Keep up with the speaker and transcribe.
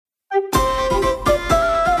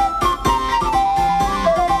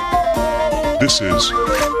This is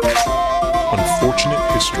Unfortunate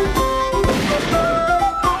History.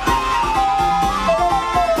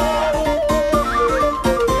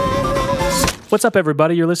 What's up,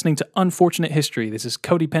 everybody? You're listening to Unfortunate History. This is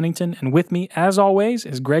Cody Pennington, and with me, as always,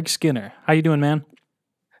 is Greg Skinner. How you doing, man?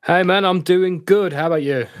 Hey, man, I'm doing good. How about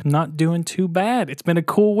you? Not doing too bad. It's been a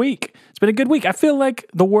cool week. It's been a good week. I feel like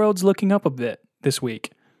the world's looking up a bit this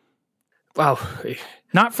week. Wow.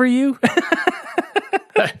 Not for you?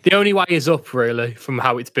 The only way is up, really, from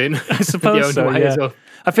how it's been. I suppose the only way is up.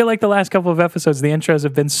 I feel like the last couple of episodes, the intros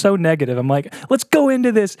have been so negative. I'm like, let's go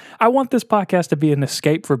into this. I want this podcast to be an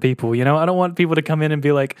escape for people, you know? I don't want people to come in and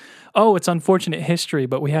be like, oh, it's unfortunate history,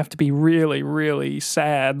 but we have to be really, really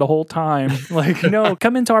sad the whole time. Like, no,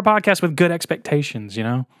 come into our podcast with good expectations, you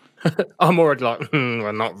know? I'm already like,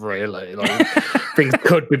 well, not really. Like, things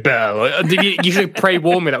could be better. You should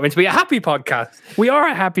pre-warn me that we're meant to be a happy podcast. We are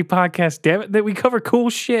a happy podcast, damn it, that we cover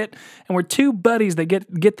cool shit, and we're two buddies that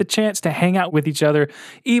get the chance to hang out with each other,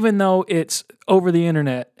 even though it's over the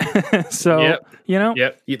internet. So, Yep. You know?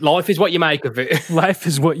 Yep. Life is what you make of it. Life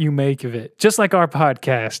is what you make of it. Just like our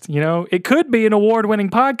podcast, you know? It could be an award-winning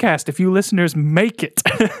podcast if you listeners make it.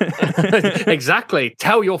 Exactly.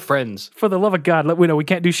 Tell your friends. For the love of God, we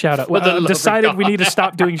can't do shout-out. Well, decided we need to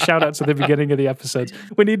stop doing shout-outs at the beginning of the episodes.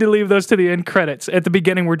 We need to leave those to the end credits. At the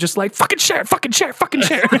beginning, we're just like, fucking share, fucking share, fucking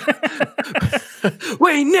share.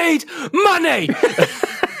 We need money.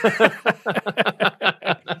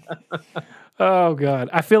 Oh God,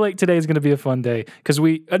 I feel like today is going to be a fun day because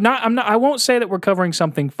I won't say that we're covering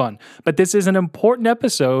something fun, but this is an important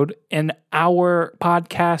episode in our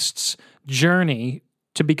podcast's journey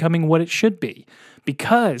to becoming what it should be.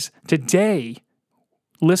 Because today,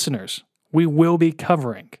 listeners, we will be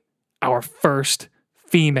covering our first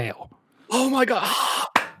female. Oh my God.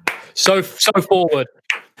 So forward.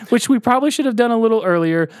 Which we probably should have done a little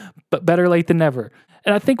earlier, but better late than never.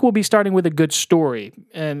 And I think we'll be starting with a good story,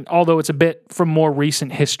 and although it's a bit from more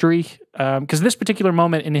recent history, because this particular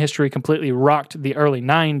moment in history completely rocked the early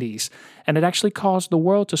 90s, and it actually caused the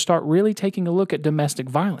world to start really taking a look at domestic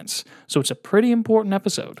violence. So it's a pretty important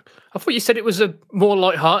episode. I thought you said it was a more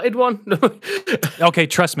lighthearted one. Okay,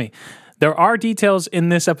 trust me. There are details in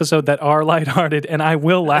this episode that are lighthearted, and I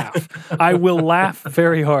will laugh. I will laugh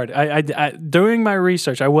very hard. I during my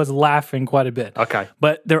research, I was laughing quite a bit. Okay.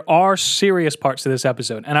 But there are serious parts to this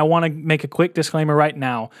episode, and I want to make a quick disclaimer right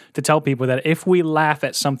now to tell people that if we laugh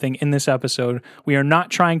at something in this episode, we are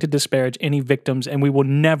not trying to disparage any victims, and we will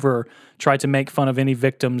never try to make fun of any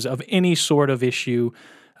victims of any sort of issue,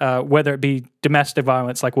 whether it be domestic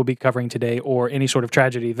violence like we'll be covering today or any sort of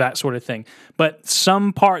tragedy, that sort of thing. But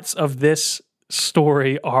some parts of this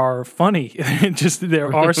story are funny.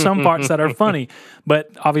 There are some parts that are funny, but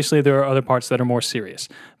obviously there are other parts that are more serious.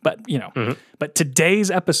 But, you know, But today's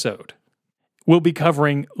episode, we'll be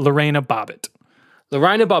covering Lorena Bobbitt.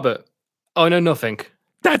 Lorena Bobbitt. I know nothing.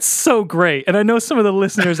 That's so great. And I know some of the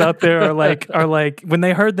listeners out there are like when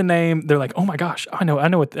they heard the name, they're like, "Oh my gosh, I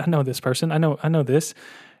know this person. I know this."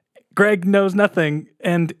 Greg knows nothing,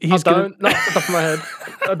 and he's not off the top of my head.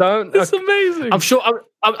 I don't. It's amazing. I'm sure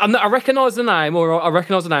I recognise the name,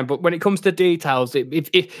 but when it comes to details,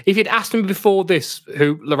 if you'd asked me before this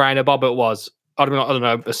who Lorena Bobbitt was, I'd have been like, I don't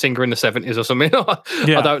know, a singer in the 70s or something.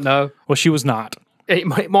 Yeah. I don't know. Well, she was not. It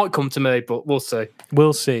might come to me, but we'll see.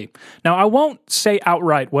 We'll see. Now, I won't say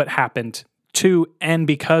outright what happened to and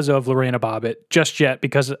because of Lorena Bobbitt just yet,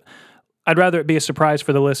 because I'd rather it be a surprise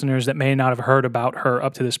for the listeners that may not have heard about her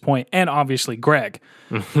up to this point, and obviously Greg,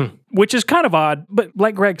 which is kind of odd, but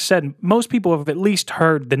like Greg said, most people have at least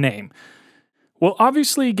heard the name. We'll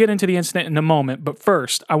obviously get into the incident in a moment, but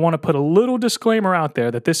first, I want to put a little disclaimer out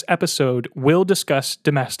there that this episode will discuss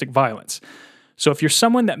domestic violence. So if you're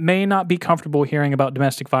someone that may not be comfortable hearing about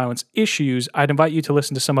domestic violence issues, I'd invite you to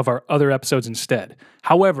listen to some of our other episodes instead.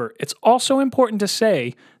 However, it's also important to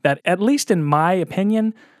say that, at least in my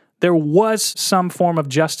opinion, there was some form of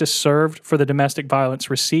justice served for the domestic violence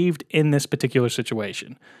received in this particular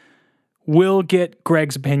situation. We'll get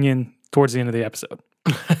Greg's opinion towards the end of the episode.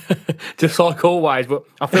 Just like always, but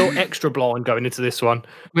I feel extra blind going into this one.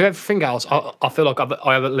 With everything else, I feel like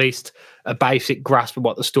I have at least a basic grasp of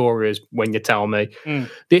what the story is when you tell me.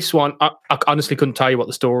 This one, I honestly couldn't tell you what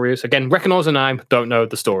the story is. Again, recognise the name, don't know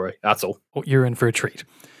the story. That's all. Well, you're in for a treat.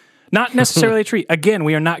 Not necessarily a treat. Again,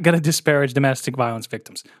 we are not going to disparage domestic violence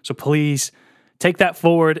victims. So please take that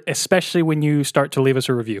forward, especially when you start to leave us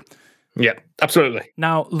a review. Yeah, absolutely.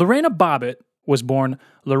 Now, Lorena Bobbitt was born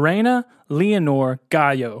Lorena Leonor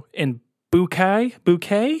Gallo in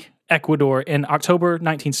Bucay, Ecuador in October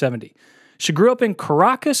 1970. She grew up in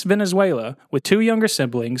Caracas, Venezuela, with 2 younger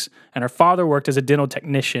siblings, and her father worked as a dental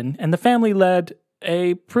technician, and the family led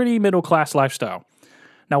a pretty middle-class lifestyle.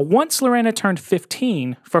 Now, once Lorena turned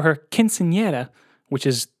 15 for her quinceañera, which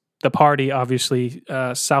is the party, obviously,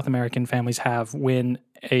 South American families have when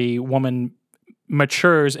a woman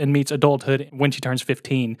matures and meets adulthood when she turns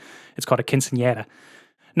 15. It's called a quinceañera.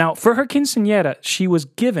 Now, for her quinceañera, she was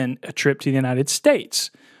given a trip to the United States.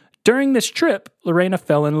 During this trip, Lorena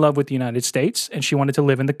fell in love with the United States, and she wanted to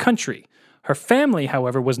live in the country. Her family,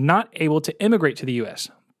 however, was not able to immigrate to the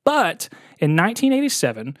U.S., but in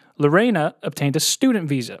 1987, Lorena obtained a student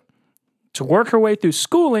visa. To work her way through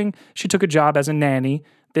schooling, she took a job as a nanny,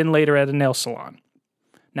 then later at a nail salon.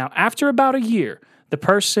 Now, after about a year, the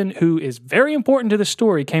person who is very important to the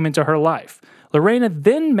story came into her life. Lorena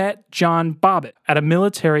then met John Bobbitt at a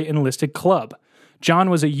military enlisted club.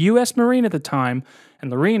 John was a U.S. Marine at the time, and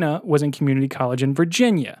Lorena was in community college in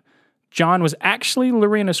Virginia. John was actually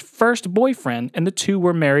Lorena's first boyfriend, and the two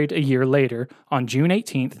were married a year later on June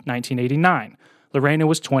 18th, 1989. Lorena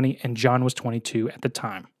was 20 and John was 22 at the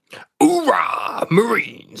time. Hoorah!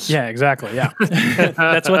 Marines! Yeah, exactly, yeah.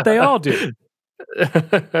 That's what they all do.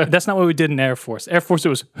 That's not what we did in Air Force. Air Force, it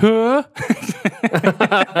was, huh?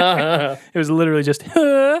 It was literally just,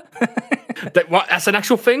 huh? That's an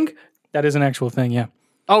actual thing? That is an actual thing, yeah.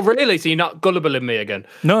 Oh, really? So you're not gullible in me again?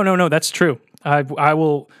 No, that's true. I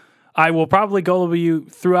will probably gullible you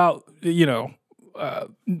throughout,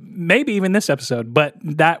 maybe even this episode, but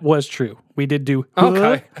that was true. We did do.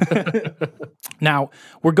 Okay. Now,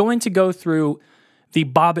 we're going to go through the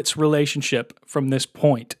Bobbitt's relationship from this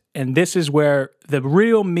point, and this is where the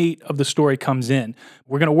real meat of the story comes in.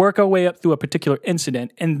 We're going to work our way up through a particular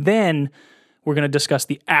incident, and then we're going to discuss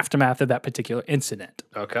the aftermath of that particular incident.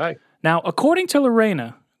 Okay. Now, according to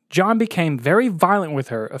Lorena, John became very violent with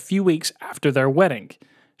her a few weeks after their wedding.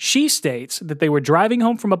 She states that they were driving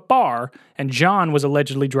home from a bar and John was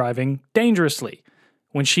allegedly driving dangerously.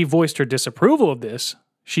 When she voiced her disapproval of this,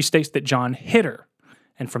 she states that John hit her.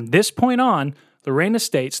 And from this point on, Lorena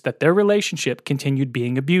states that their relationship continued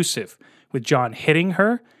being abusive, with John hitting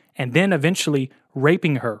her and then eventually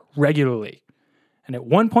raping her regularly. And at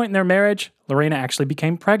one point in their marriage, Lorena actually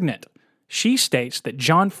became pregnant. She states that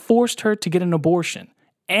John forced her to get an abortion,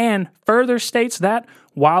 and further states that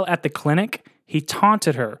while at the clinic, he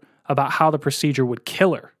taunted her about how the procedure would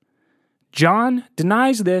kill her. John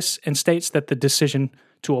denies this and states that the decision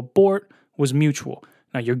to abort was mutual.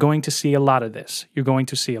 Now, you're going to see a lot of this. You're going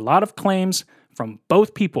to see a lot of claims from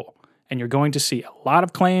both people, and you're going to see a lot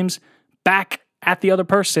of claims back at the other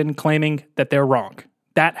person claiming that they're wrong.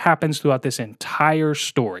 That happens throughout this entire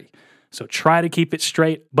story. So try to keep it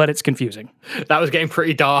straight, but it's confusing. That was getting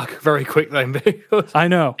pretty dark very quick then. I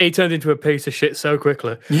know. He turned into a piece of shit so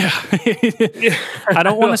quickly. Yeah. I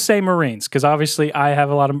don't want to say Marines, because obviously I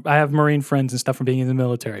have Marine friends and stuff from being in the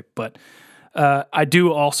military, but I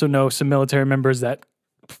do also know some military members that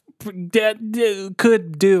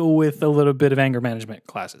could deal with a little bit of anger management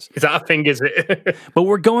classes. Is that a thing, is it? But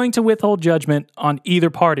we're going to withhold judgment on either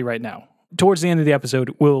party right now. Towards the end of the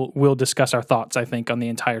episode, we'll discuss our thoughts, I think, on the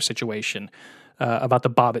entire situation about the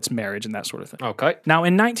Bobbitt's marriage and that sort of thing. Okay. Now,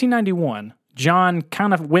 in 1991, John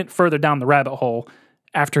kind of went further down the rabbit hole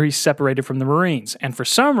after he separated from the Marines. And for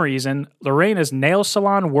some reason, Lorena's nail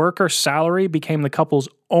salon worker salary became the couple's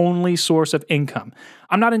only source of income.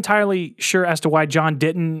 I'm not entirely sure as to why John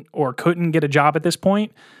didn't or couldn't get a job at this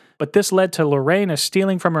point, but this led to Lorena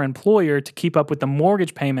stealing from her employer to keep up with the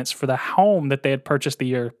mortgage payments for the home that they had purchased the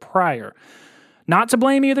year prior. Not to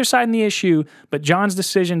blame either side in the issue, but John's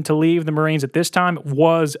decision to leave the Marines at this time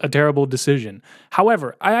was a terrible decision.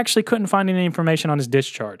 However, I actually couldn't find any information on his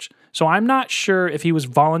discharge, so I'm not sure if he was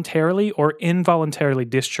voluntarily or involuntarily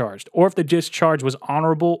discharged, or if the discharge was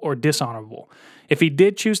honorable or dishonorable. If he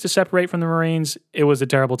did choose to separate from the Marines, it was a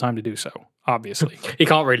terrible time to do so, obviously. He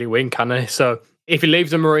can't really win, can he? So if he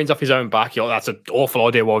leaves the Marines off his own back, that's an awful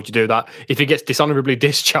idea. Why would you do that? If he gets dishonorably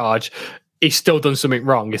discharged, he's still done something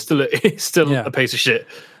wrong. He's still a piece of shit.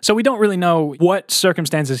 So we don't really know what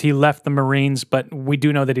circumstances he left the Marines, but we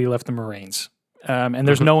do know that he left the Marines. And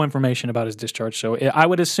there's no information about his discharge. So I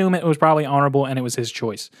would assume it was probably honorable and it was his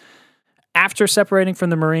choice. After separating from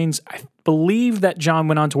the Marines, I believe that John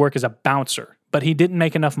went on to work as a bouncer, but he didn't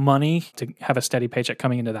make enough money to have a steady paycheck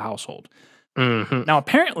coming into the household. Mm-hmm. Now,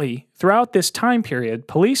 apparently, throughout this time period,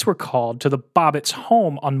 police were called to the Bobbitt's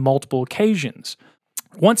home on multiple occasions.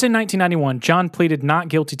 Once in 1991, John pleaded not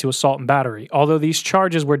guilty to assault and battery, although these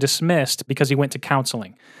charges were dismissed because he went to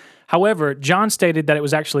counseling. However, John stated that it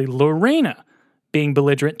was actually Lorena being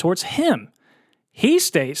belligerent towards him. He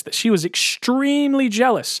states that she was extremely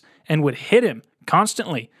jealous and would hit him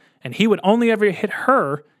constantly, and he would only ever hit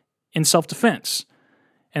her in self-defense.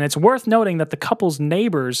 And it's worth noting that the couple's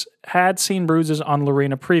neighbors had seen bruises on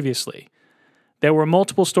Lorena previously. There were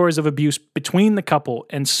multiple stories of abuse between the couple,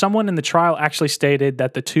 and someone in the trial actually stated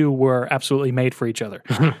that the two were absolutely made for each other.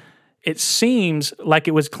 It seems like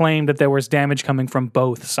it was claimed that there was damage coming from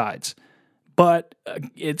both sides, but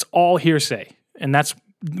it's all hearsay, and that's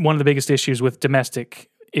one of the biggest issues with domestic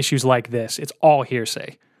issues like this. It's all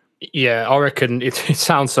hearsay. Yeah, I reckon it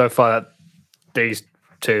sounds so far that these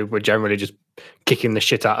two were generally just kicking the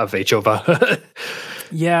shit out of each other.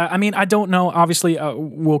 Yeah, I mean, I don't know. Obviously,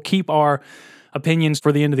 we'll keep our opinions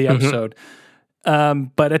for the end of the episode.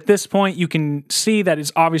 But at this point, you can see that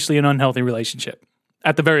it's obviously an unhealthy relationship,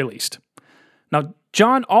 at the very least. Now,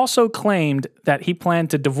 John also claimed that he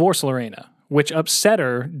planned to divorce Lorena, which upset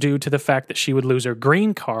her due to the fact that she would lose her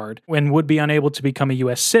green card and would be unable to become a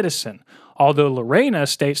U.S. citizen. Although Lorena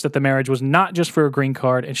states that the marriage was not just for a green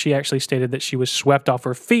card, and she actually stated that she was swept off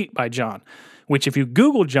her feet by John, which if you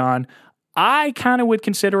Google John, I kind of would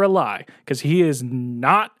consider a lie, because he is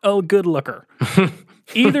not a good looker.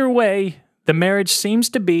 Either way, the marriage seems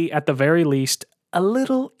to be, at the very least, a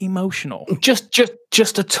little emotional. Just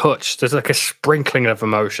a touch. There's like a sprinkling of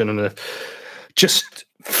emotion and just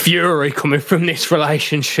fury coming from this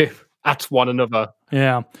relationship at one another.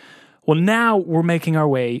 Yeah. Well, now we're making our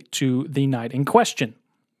way to the night in question.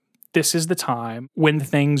 This is the time when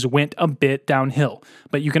things went a bit downhill.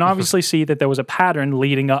 But you can obviously see that there was a pattern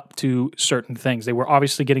leading up to certain things. They were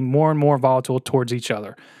obviously getting more and more volatile towards each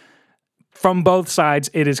other. From both sides,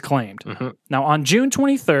 it is claimed. Now, on June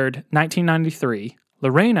 23rd, 1993,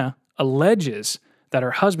 Lorena alleges that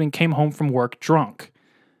her husband came home from work drunk.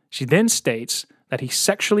 She then states that he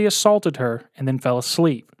sexually assaulted her and then fell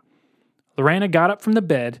asleep. Lorena got up from the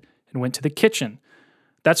bed and went to the kitchen.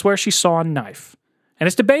 That's where she saw a knife. And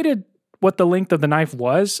it's debated what the length of the knife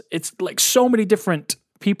was. It's like so many different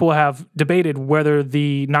people have debated whether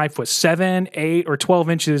the knife was 7, 8, or 12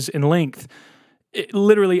 inches in length. It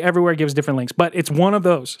literally everywhere gives different lengths, but it's one of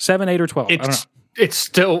those, 7, 8, or 12. I don't know. It's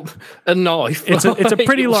still a knife. It's a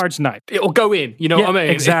pretty large knife. It'll go in, you know what I mean?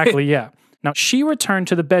 Exactly, yeah. Now, she returned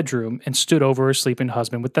to the bedroom and stood over her sleeping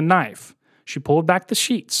husband with the knife. She pulled back the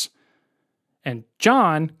sheets. And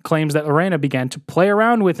John claims that Lorena began to play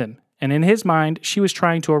around with him, and in his mind, she was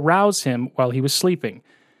trying to arouse him while he was sleeping.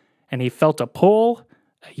 And he felt a pull,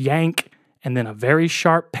 a yank, and then a very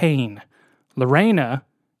sharp pain. Lorena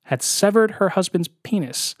had severed her husband's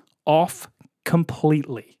penis off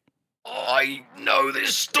completely. I know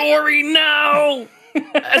this story now.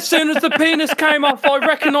 As soon as the penis came off, I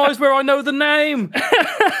recognised where I know the name.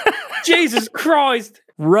 Jesus Christ.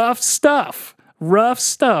 Rough stuff. Rough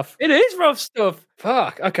stuff. It is rough stuff.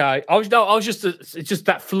 Fuck. Okay. I was just it's just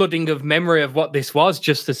that flooding of memory of what this was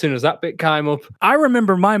just as soon as that bit came up. I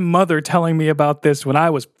remember my mother telling me about this when I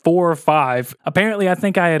was 4 or 5. Apparently, I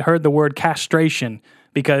think I had heard the word castration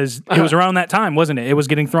because it was around that time, wasn't it? It was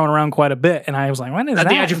getting thrown around quite a bit, and I was like, "When is that?" At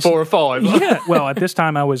the age of 4 or 5. Yeah. Well, at this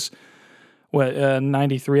time, I was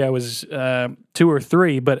 93. I was 2 or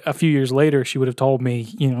 3, but a few years later, she would have told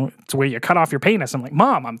me, it's where you cut off your penis. I'm like,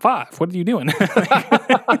 Mom, I'm 5. What are you doing?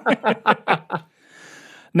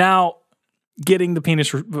 Now, getting the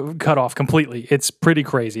penis cut off completely, it's pretty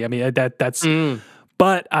crazy. I mean, that's.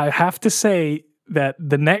 But I have to say that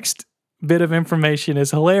the next bit of information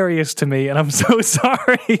is hilarious to me, and I'm so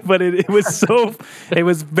sorry, but it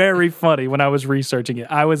was very funny when I was researching it.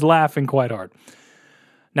 I was laughing quite hard.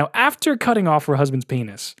 Now, after cutting off her husband's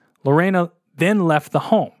penis, Lorena then left the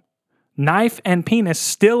home, knife and penis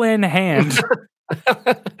still in hand.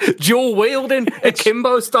 Dual wielding,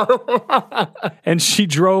 akimbo style. And she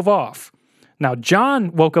drove off. Now,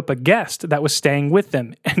 John woke up a guest that was staying with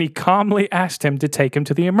them, and he calmly asked him to take him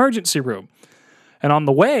to the emergency room. And on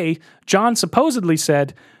the way, John supposedly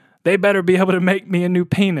said, "They better be able to make me a new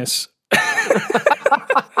penis."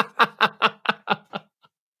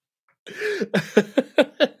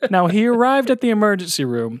 Now, he arrived at the emergency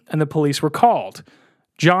room, and the police were called.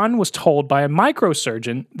 John was told by a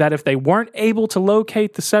microsurgeon that if they weren't able to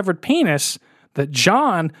locate the severed penis, that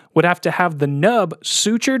John would have to have the nub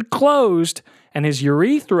sutured closed, and his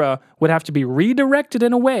urethra would have to be redirected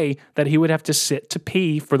in a way that he would have to sit to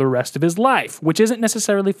pee for the rest of his life, which isn't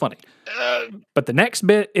necessarily funny. But the next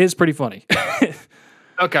bit is pretty funny.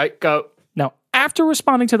 Okay, go. Now, after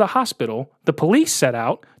responding to the hospital, the police set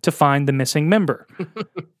out to find the missing member.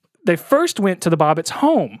 They first went to the Bobbitts'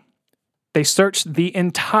 home. They searched the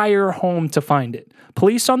entire home to find it.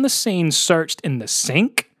 Police on the scene searched in the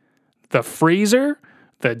sink, the freezer,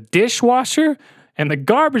 the dishwasher, and the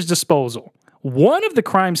garbage disposal. One of the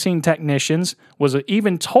crime scene technicians was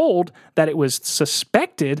even told that it was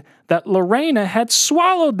suspected that Lorena had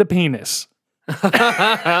swallowed the penis.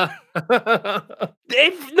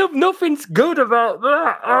 Nothing's good about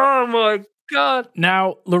that. Oh my God.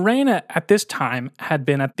 Now, Lorena at this time had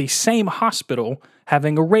been at the same hospital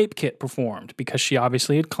having a rape kit performed because she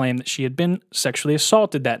obviously had claimed that she had been sexually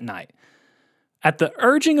assaulted that night. At the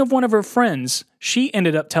urging of one of her friends, she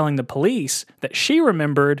ended up telling the police that she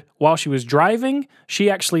remembered while she was driving, she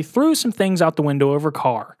actually threw some things out the window of her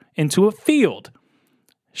car into a field.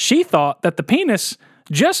 She thought that the penis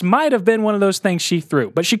just might have been one of those things she threw,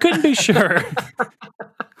 but she couldn't be sure.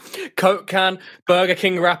 Coke can, Burger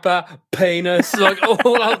King wrapper, penis, like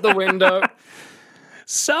all out the window.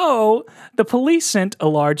 So the police sent a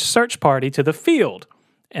large search party to the field,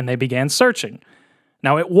 and they began searching.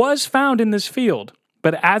 Now, it was found in this field,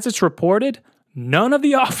 but as it's reported, none of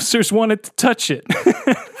the officers wanted to touch it.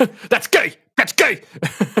 That's gay! That's gay!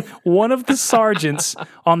 One of the sergeants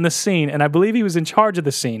on the scene, and I believe he was in charge of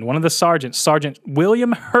the scene, one of the sergeants, Sergeant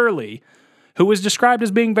William Hurley, who was described as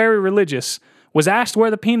being very religious, was asked where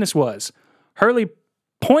the penis was. Hurley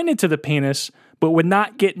pointed to the penis, but would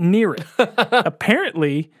not get near it.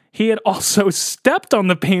 Apparently, he had also stepped on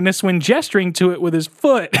the penis when gesturing to it with his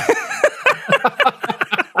foot.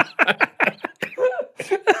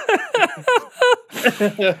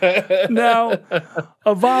 Now,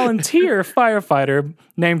 a volunteer firefighter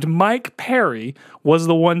named Mike Perry was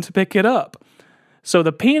the one to pick it up. So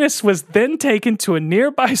the penis was then taken to a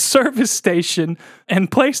nearby service station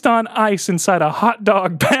and placed on ice inside a hot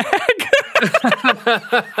dog bag.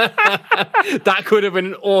 That could have been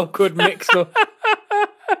an awkward mix-up.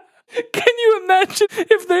 Can you imagine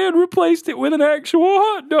if they had replaced it with an actual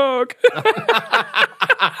hot dog?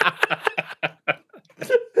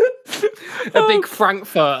 A big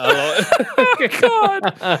frankfurter.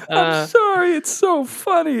 God, I'm sorry. It's so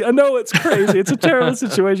funny. I know it's crazy. It's a terrible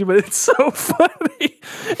situation, but it's so funny.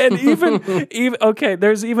 And even okay,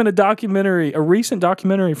 there's even a recent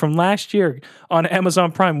documentary from last year on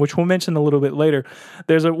Amazon Prime, which we'll mention a little bit later.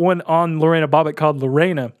 There's one on Lorena Bobbitt called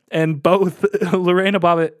Lorena, and both Lorena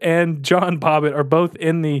Bobbitt and John Bobbitt are both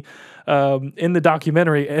in the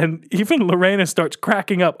documentary, and even Lorena starts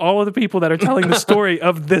cracking up. All of the people that are telling the story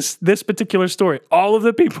of this particular story, all of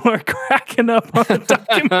the people are cracking up on the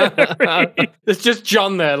documentary. There's just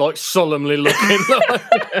John there, like solemnly looking.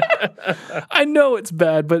 I know it's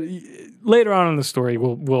bad, but later on in the story,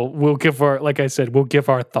 we'll give our, like I said, we'll give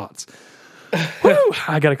our thoughts. Whew,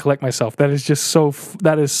 I gotta collect myself. That is so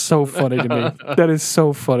funny to me. That is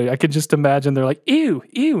so funny. I could just imagine they're like, ew,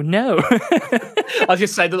 no. I was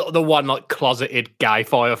just say the one like closeted gay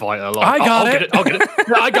firefighter. Like, I got it. I'll get it.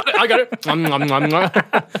 I got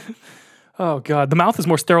it. Oh God, the mouth is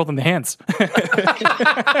more sterile than the hands.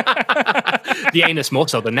 The anus more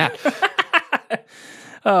so than that.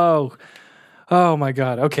 Oh my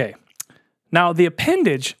God. Okay. Now, the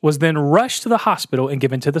appendage was then rushed to the hospital and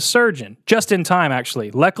given to the surgeon, just in time,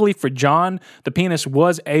 actually. Luckily for John, the penis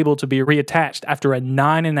was able to be reattached after a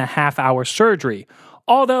 9.5-hour surgery,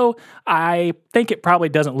 although I think it probably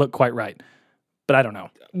doesn't look quite right, but I don't know.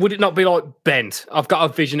 Would it not be like bent? I've got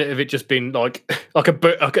a vision of it just being like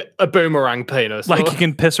a boomerang penis. Like you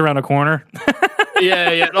can piss around a corner?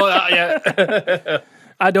 Yeah, like that, yeah.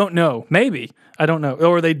 I don't know. Maybe. I don't know.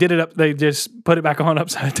 Or they did it up, they just put it back on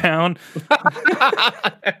upside down.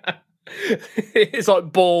 It's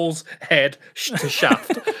like balls, head to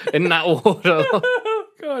shaft in that order. Oh,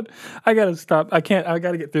 God. I got to stop. I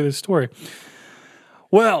got to get through this story.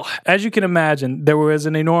 Well, as you can imagine, there was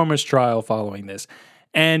an enormous trial following this.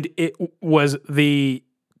 And it was the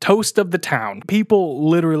toast of the town. People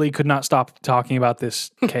literally could not stop talking about this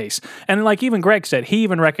case. And like even Greg said, he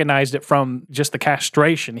even recognized it from just the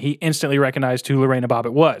castration. He instantly recognized who Lorena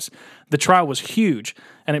Bobbitt was. The trial was huge,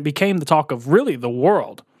 and it became the talk of really the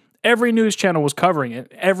world. Every news channel was covering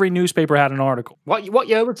it. Every newspaper had an article. What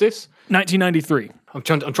year was this? 1993. I'm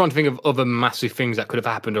trying to think of other massive things that could have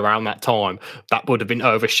happened around that time that would have been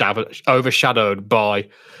overshadowed by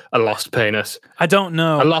a lost penis. I don't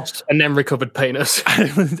know. A lost and then recovered penis.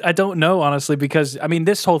 I don't know, honestly, because, I mean,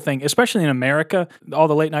 this whole thing, especially in America, all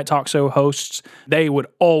the late night talk show hosts, they would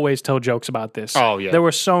always tell jokes about this. Oh, yeah. There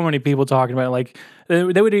were so many people talking about it. Like,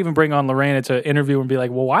 they would even bring on Lorena to interview and be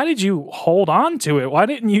like, well, why did you hold on to it? Why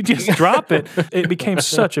didn't you just drop it? It became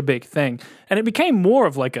such a big thing. And it became more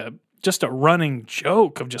of like just a running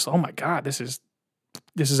joke of just, oh my God, this is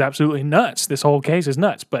absolutely nuts. This whole case is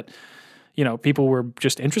nuts. But people were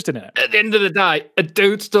just interested in it. At the end of the day, a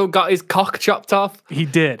dude still got his cock chopped off. He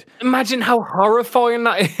did. Imagine how horrifying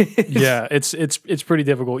that is. Yeah, it's pretty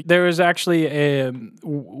difficult. There is actually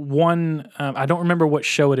one, I don't remember what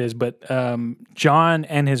show it is, but John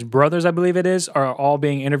and his brothers, I believe it is, are all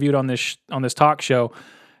being interviewed on this talk show.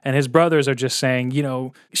 And his brothers are just saying,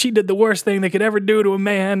 she did the worst thing they could ever do to a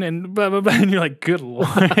man, and blah, blah, blah. And you're like, good Lord.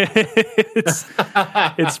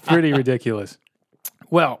 It's pretty ridiculous.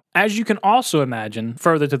 Well, as you can also imagine,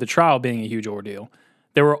 further to the trial being a huge ordeal,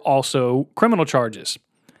 there were also criminal charges.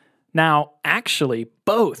 Now, actually,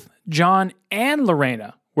 both John and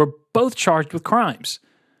Lorena were both charged with crimes.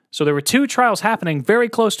 So there were two trials happening very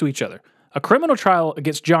close to each other. A criminal trial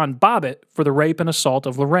against John Bobbitt for the rape and assault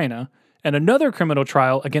of Lorena, and another criminal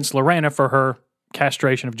trial against Lorena for her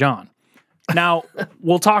castration of John. Now,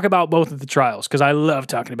 we'll talk about both of the trials, because I love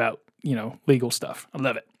talking about, legal stuff. I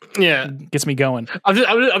love it. Yeah. It gets me going.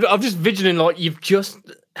 I'm just visioning like you've just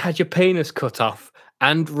had your penis cut off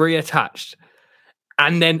and reattached,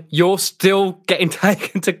 and then you're still getting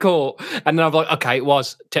taken to court. And then I'm like, okay, it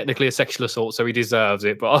was technically a sexual assault, so he deserves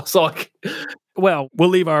it. But I was like... Well, we'll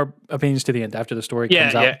leave our opinions to the end after the story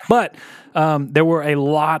comes out. Yeah. But there were a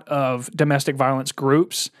lot of domestic violence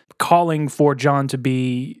groups calling for John to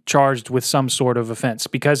be charged with some sort of offense,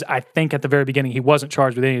 because I think at the very beginning he wasn't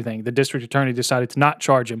charged with anything. The district attorney decided to not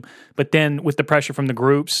charge him. But then with the pressure from the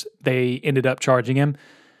groups, they ended up charging him.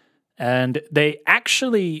 And they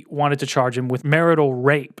actually wanted to charge him with marital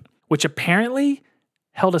rape, which apparently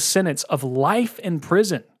held a sentence of life in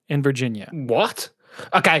prison in Virginia. What?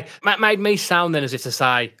 Okay, that made me sound then as if to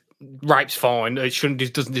say rape's fine, it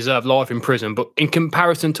doesn't deserve life in prison, but in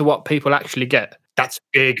comparison to what people actually get, that's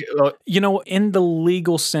big. In the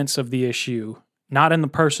legal sense of the issue, not in the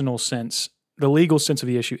personal sense, the legal sense of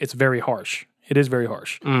the issue, it's very harsh. It is very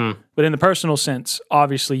harsh. But in the personal sense,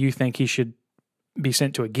 obviously you think he should be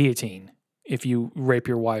sent to a guillotine if you rape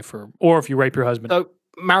your wife or if you rape your husband. So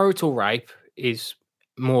marital rape is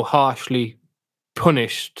more harshly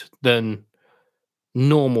punished than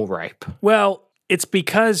normal rape. Well, it's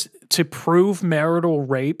because to prove marital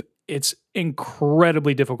rape, it's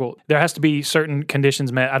incredibly difficult. There has to be certain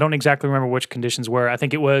conditions met. I don't exactly remember which conditions were. I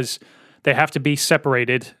think it was they have to be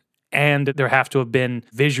separated and there have to have been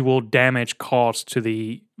visual damage caused to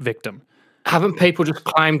the victim. Haven't people just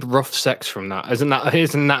claimed rough sex from that? Isn't that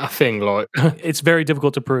a thing? Like, it's very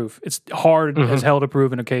difficult to prove. It's hard as hell to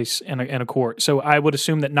prove in a case in a court. So I would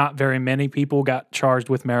assume that not very many people got charged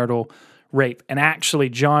with marital rape. And actually,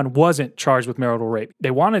 John wasn't charged with marital rape.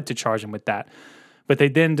 They wanted to charge him with that, but they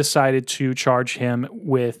then decided to charge him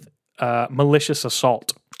with malicious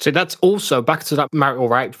assault. So that's also back to that marital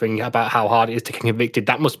rape thing about how hard it is to get convicted.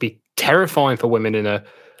 That must be terrifying for women in a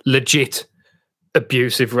legit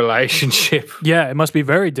abusive relationship. Yeah, it must be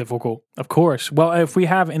very difficult, of course. Well, if we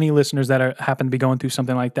have any listeners that happen to be going through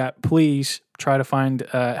something like that, please try to find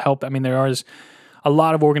help. I mean, there are a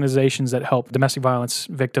lot of organizations that help domestic violence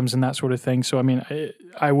victims and that sort of thing. So, I mean,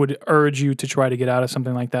 I would urge you to try to get out of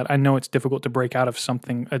something like that. I know it's difficult to break out of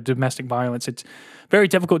a domestic violence. It's very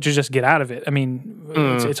difficult to just get out of it. I mean,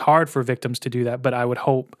 it's hard for victims to do that, but I would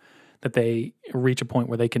hope that they reach a point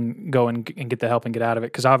where they can go and get the help and get out of it.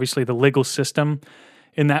 Because obviously the legal system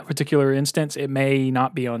in that particular instance, it may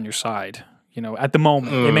not be on your side. At the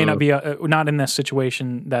moment, it may not be not in that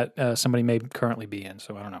situation that somebody may currently be in.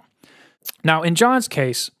 So I don't know. Now, in John's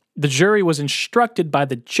case, the jury was instructed by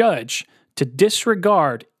the judge to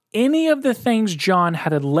disregard any of the things John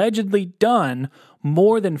had allegedly done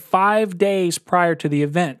more than 5 days prior to the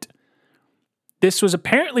event. This was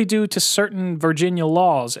apparently due to certain Virginia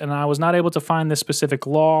laws, and I was not able to find this specific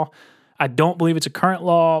law. I don't believe it's a current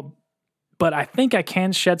law, but I think I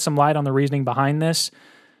can shed some light on the reasoning behind this.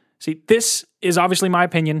 See, this is obviously my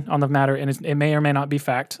opinion on the matter, and it may or may not be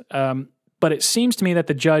fact. But it seems to me that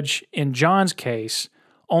the judge in John's case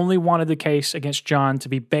only wanted the case against John to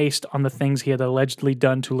be based on the things he had allegedly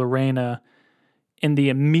done to Lorena in the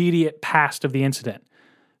immediate past of the incident.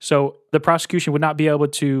 So the prosecution would not be able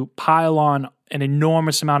to pile on an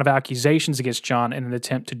enormous amount of accusations against John in an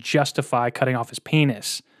attempt to justify cutting off his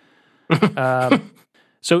penis.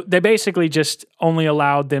 So they basically just only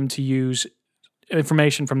allowed them to use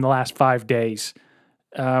information from the last 5 days,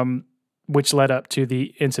 which led up to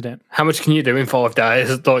the incident. How much can you do in 5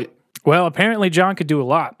 days? Well, apparently John could do a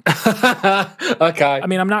lot. Okay. I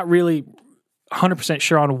mean, I'm not really 100%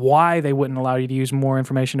 sure on why they wouldn't allow you to use more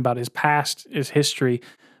information about his past, his history.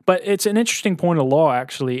 But it's an interesting point of law,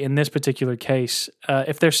 actually, in this particular case.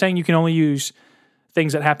 If they're saying you can only use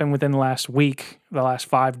things that happened within the last week, the last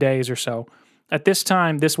 5 days or so, at this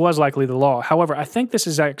time, this was likely the law. However, I think this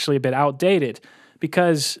is actually a bit outdated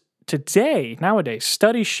because nowadays,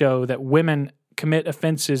 studies show that women commit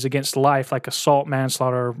offenses against life like assault,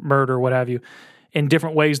 manslaughter, murder, what have you, in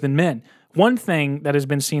different ways than men. One thing that has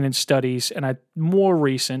been seen in studies, and more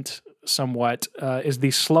recent somewhat, is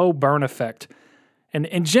the slow burn effect. And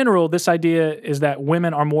in general, this idea is that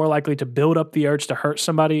women are more likely to build up the urge to hurt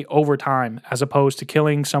somebody over time, as opposed to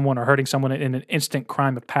killing someone or hurting someone in an instant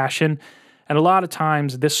crime of passion. And a lot of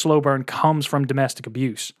times, this slow burn comes from domestic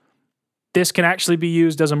abuse. This can actually be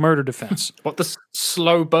used as a murder defense. What, the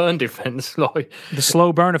slow burn defense? Like the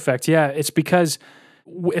slow burn effect, yeah. It's because,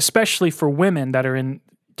 especially for women that are in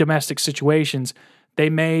domestic situations, they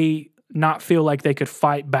may not feel like they could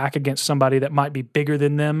fight back against somebody that might be bigger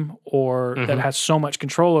than them or that has so much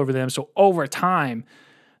control over them. So over time,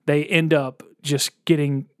 they end up just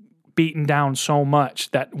getting beaten down so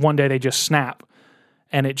much that one day they just snap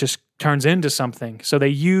and it just turns into something. So they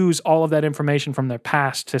use all of that information from their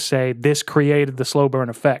past to say this created the slow burn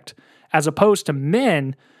effect, as opposed to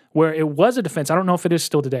men where it was a defense. I don't know if it is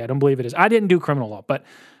still today. I don't believe it is. I didn't do criminal law, but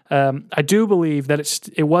I do believe that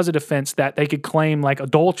it was a defense that they could claim like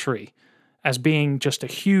adultery as being just a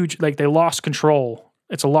huge, like they lost control.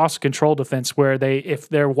 It's a loss of control defense where if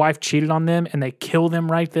their wife cheated on them and they kill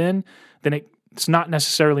them right then it's not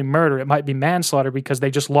necessarily murder. It might be manslaughter because they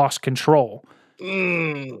just lost control.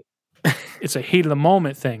 It's a heat of the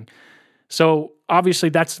moment thing. So obviously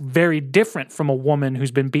that's very different from a woman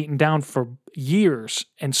who's been beaten down for years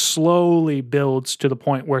and slowly builds to the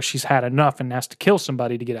point where she's had enough and has to kill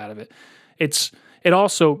somebody to get out of it. It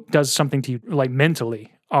also does something to you like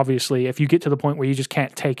mentally. Obviously, if you get to the point where you just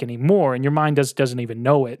can't take any more and your mind doesn't even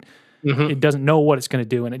know it, it doesn't know what it's going to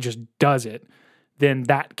do and it just does it, then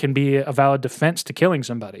that can be a valid defense to killing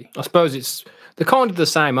somebody. I suppose they're kind of the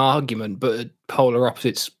same argument, but at polar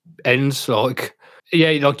opposites ends. Like,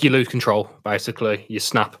 yeah, like you lose control, basically. You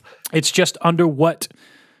snap. It's just under what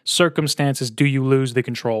circumstances do you lose the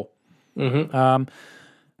control?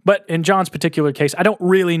 But in John's particular case, I don't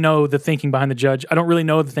really know the thinking behind the judge. I don't really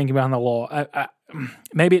know the thinking behind the law.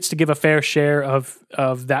 Maybe it's to give a fair share of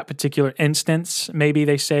that particular instance. Maybe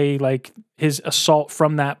they say like his assault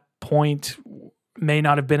from that point may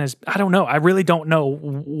not have been as, I don't know. I really don't know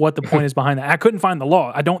what the point is behind that. I couldn't find the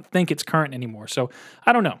law. I don't think it's current anymore. So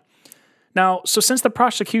I don't know. Now, so since the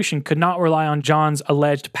prosecution could not rely on John's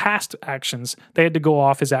alleged past actions, they had to go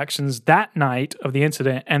off his actions that night of the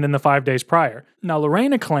incident and then the 5 days prior. Now,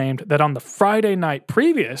 Lorena claimed that on the Friday night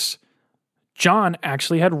previous, John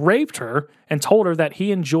actually had raped her and told her that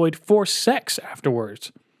he enjoyed forced sex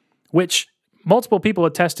afterwards, which multiple people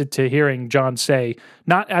attested to hearing John say,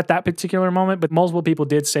 not at that particular moment, but multiple people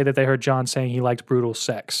did say that they heard John saying he liked brutal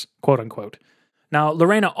sex, quote unquote. Now,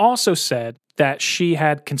 Lorena also said that she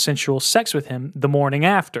had consensual sex with him the morning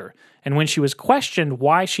after, and when she was questioned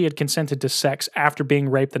why she had consented to sex after being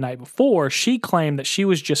raped the night before, she claimed that she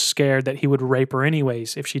was just scared that he would rape her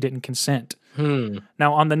anyways if she didn't consent.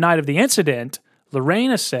 Now, on the night of the incident,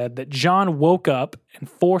 Lorena said that John woke up and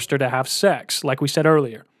forced her to have sex, like we said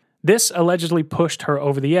earlier. This allegedly pushed her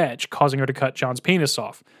over the edge, causing her to cut John's penis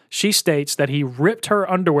off. She states that he ripped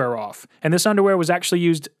her underwear off, and this underwear was actually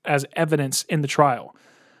used as evidence in the trial.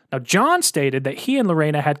 Now, John stated that he and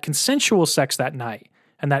Lorena had consensual sex that night,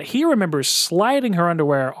 and that he remembers sliding her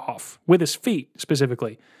underwear off, with his feet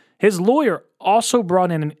specifically. His lawyer also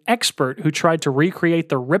brought in an expert who tried to recreate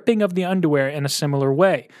the ripping of the underwear in a similar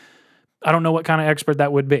way. I don't know what kind of expert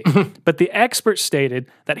that would be, but the expert stated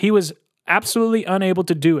that he was absolutely unable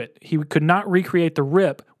to do it. He could not recreate the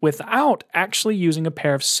rip without actually using a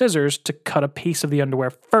pair of scissors to cut a piece of the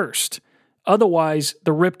underwear first. Otherwise,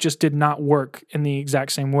 the rip just did not work in the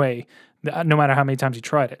exact same way, no matter how many times he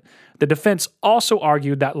tried it. The defense also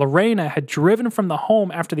argued that Lorena had driven from the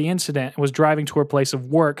home after the incident and was driving to her place of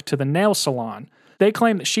work to the nail salon. They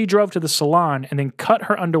claimed that she drove to the salon and then cut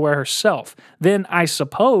her underwear herself, then, I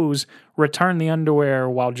suppose, returned the underwear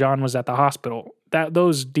while John was at the hospital.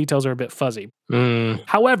 Those details are a bit fuzzy.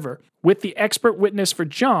 However, with the expert witness for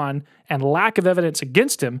John and lack of evidence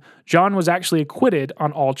against him, John was actually acquitted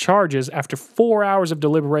on all charges after 4 hours of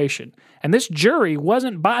deliberation. And this jury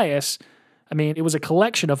wasn't biased. I mean, it was a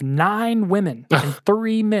collection of 9 women and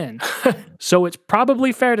 3 men. So it's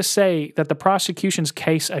probably fair to say that the prosecution's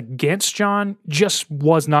case against John just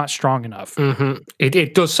was not strong enough.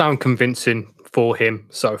 It does sound convincing for him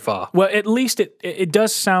so far. Well, at least it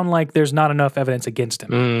does sound like there's not enough evidence against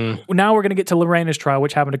him. Now we're going to get to Lorena's trial,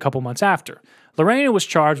 which happened a couple months after. Lorena was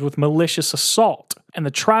charged with malicious assault, and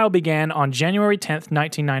the trial began on January 10th,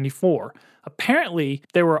 1994. Apparently,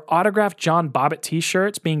 there were autographed John Bobbitt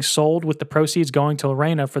t-shirts being sold with the proceeds going to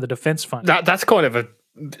Lorena for the defense fund. That's kind of a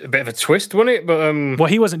a bit of a twist, wasn't it? But Well,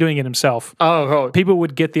 he wasn't doing it himself. oh, right. People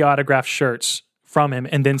would get the autographed shirts from him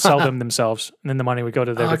and then sell them themselves, and then the money would go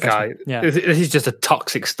to their defense. Okay, Yeah, this is just a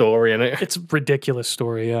toxic story, isn't it? it's a ridiculous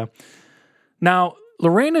story. Yeah. Now,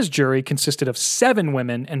 Lorena's jury consisted of 7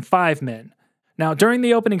 women and 5 men. Now, during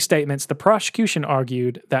the opening statements, the prosecution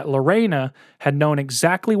argued that Lorena had known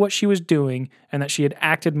exactly what she was doing and that she had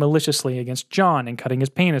acted maliciously against John in cutting his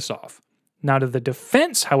penis off. Now, the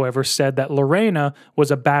defense, however, said that Lorena was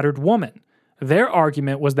a battered woman. Their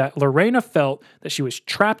argument was that Lorena felt that she was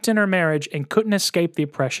trapped in her marriage and couldn't escape the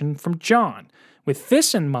oppression from John. With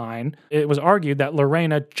this in mind, it was argued that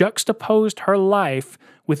Lorena juxtaposed her life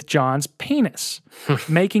with John's penis,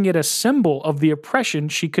 making it a symbol of the oppression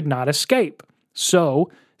she could not escape. So,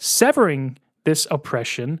 severing this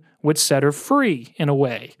oppression would set her free in a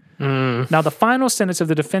way. Now, the final sentence of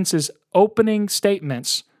the defense's opening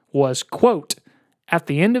statements was, quote, "At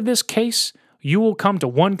the end of this case, you will come to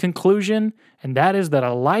one conclusion, and that is that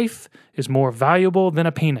a life is more valuable than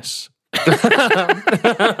a penis."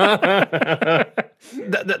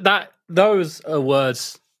 Those are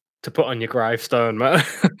words to put on your gravestone, man.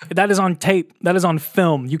 That is on tape. That is on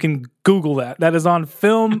film. You can Google that. That is on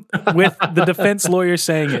film with the defense lawyer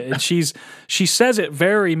saying it. And she says it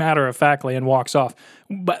very matter-of-factly and walks off.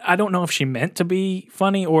 But I don't know if she meant to be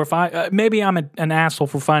funny or if maybe I'm an asshole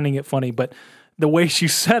for finding it funny, but the way she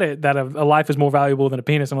said it, that a life is more valuable than a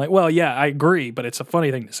penis, I'm like, well, yeah, I agree, but it's a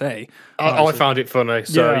funny thing to say. I found it funny.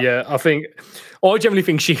 So, yeah, I generally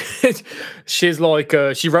think she's like,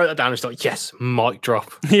 she wrote that down and she's like, yes, mic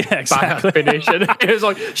drop. Yeah, exactly. Finish. And it was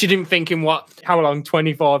like, she didn't think in how long,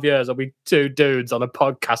 25 years, I'll be 2 dudes on a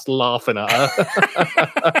podcast laughing at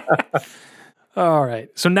her. All right.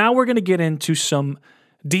 So now we're going to get into some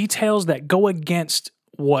details that go against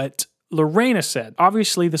what Lorena said.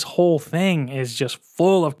 Obviously, this whole thing is just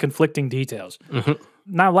full of conflicting details. Mm-hmm.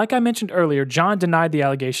 Now, like I mentioned earlier, John denied the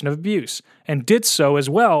allegation of abuse and did so as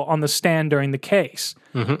well on the stand during the case.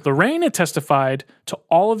 Mm-hmm. Lorena testified to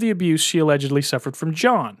all of the abuse she allegedly suffered from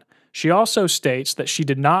John. She also states that she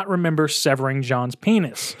did not remember severing John's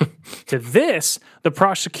penis. To this, the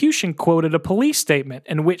prosecution quoted a police statement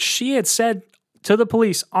in which she had said to the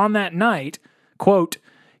police on that night, quote,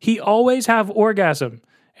 "He always have orgasm,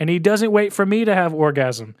 and he doesn't wait for me to have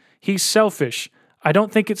orgasm. He's selfish. I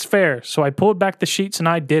don't think it's fair, so I pulled back the sheets and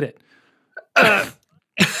I did it."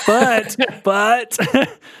 But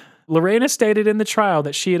Lorena stated in the trial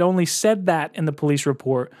that she had only said that in the police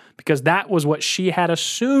report because that was what she had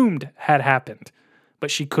assumed had happened, but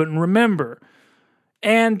she couldn't remember.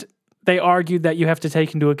 And they argued that you have to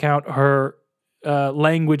take into account her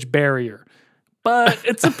language barrier. But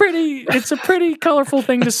it's a pretty colorful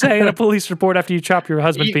thing to say in a police report after you chop your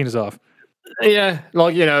husband's penis off. Yeah,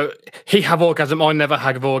 like, he have orgasm, I never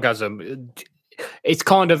have orgasm. It's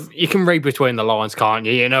kind of, you can read between the lines, can't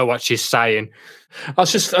you? You know what she's saying. I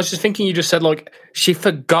was just thinking, you just said, like, she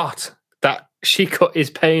forgot that she cut his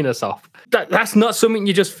penis off. That's not something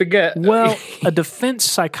you just forget. Well, a defense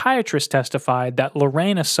psychiatrist testified that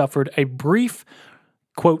Lorena suffered a brief,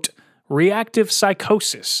 quote, reactive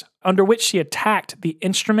psychosis, under which she attacked the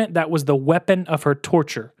instrument that was the weapon of her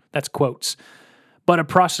torture. That's quotes. But a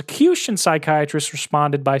prosecution psychiatrist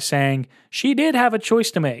responded by saying she did have a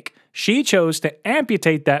choice to make. She chose to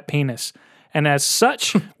amputate that penis. And as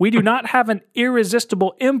such, we do not have an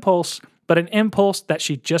irresistible impulse, but an impulse that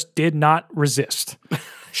she just did not resist.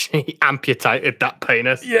 She amputated that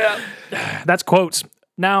penis. Yeah. That's quotes.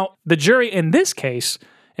 Now, the jury in this case,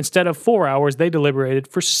 instead of 4 hours, they deliberated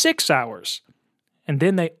for 6 hours. And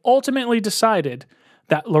then they ultimately decided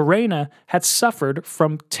that Lorena had suffered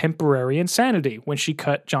from temporary insanity when she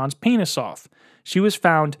cut John's penis off. She was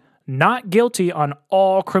found not guilty on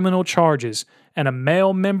all criminal charges, and a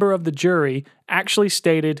male member of the jury actually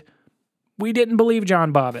stated, "We didn't believe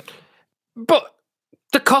John Bobbitt." But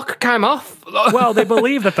the cock came off. Well, they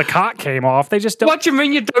believe that the cock came off. They just don't. What do you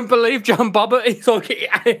mean you don't believe John Bobbitt? He's like,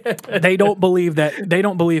 They don't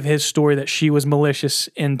believe his story that she was malicious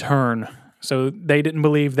in turn. So they didn't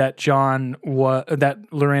believe that that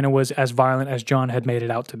Lorena was as violent as John had made it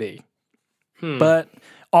out to be. But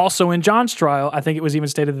also in John's trial, I think it was even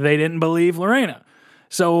stated that they didn't believe Lorena.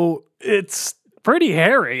 So it's pretty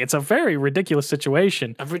hairy. It's a very ridiculous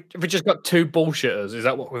situation. Have we just got 2 bullshitters? Is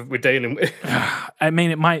that what we're dealing with? I mean,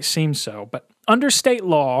 it might seem so, but under state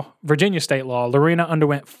law, Virginia state law, Lorena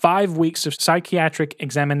underwent 5 weeks of psychiatric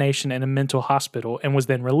examination in a mental hospital and was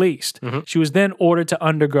then released. Mm-hmm. She was then ordered to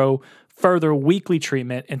undergo further weekly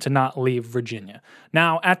treatment and to not leave Virginia.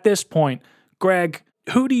 Now, at this point, Greg,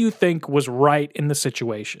 who do you think was right in the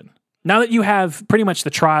situation? Now that you have pretty much the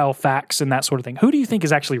trial facts and that sort of thing, who do you think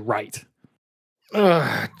is actually right?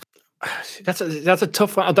 That's a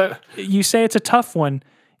tough one. I don't. You say it's a tough one,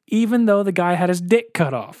 even though the guy had his dick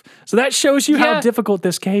cut off. So that shows you how difficult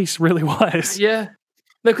this case really was. Yeah.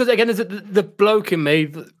 Because again, the bloke in me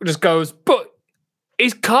that just goes, but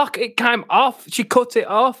his cock, it came off. She cut it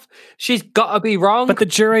off. She's got to be wrong. But the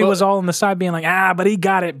jury was all on the side being like, but he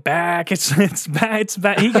got it back. It's bad. It's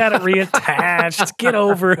bad. He got it reattached. Get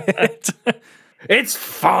over it. It's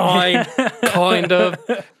fine. Kind of.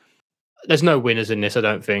 There's no winners in this, I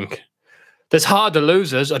don't think. There's harder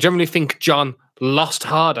losers. I generally think John lost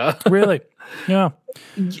harder. Really? Yeah.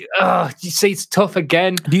 You see, it's tough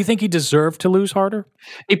again. Do you think he deserved to lose harder?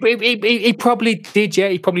 He probably did, yeah.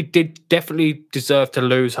 He probably did definitely deserve to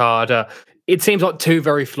lose harder. It seems like two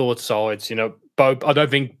very flawed sides, both. I don't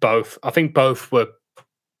think both. I think both were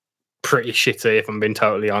pretty shitty, if I'm being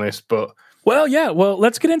totally honest, but... Well, yeah. Well,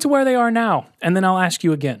 let's get into where they are now, and then I'll ask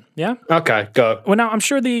you again, yeah? Okay, go. Well, now, I'm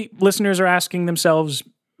sure the listeners are asking themselves...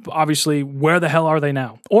 Obviously, where the hell are they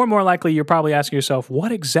now? Or more likely, you're probably asking yourself,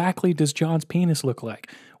 what exactly does John's penis look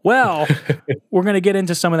like? Well, we're going to get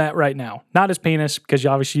into some of that right now. Not his penis, because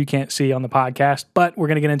obviously you can't see on the podcast, but we're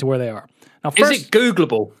going to get into where they are. Now, first, is it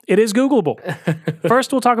Googleable? It is Googleable.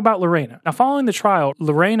 First, we'll talk about Lorena. Now, following the trial,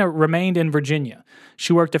 Lorena remained in Virginia.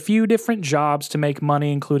 She worked a few different jobs to make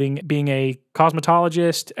money, including being a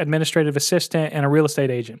cosmetologist, administrative assistant, and a real estate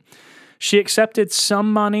agent. She accepted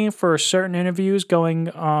some money for certain interviews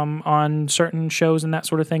going on certain shows and that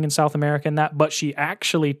sort of thing in South America and that, but she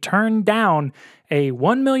actually turned down a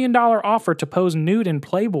 $1 million offer to pose nude in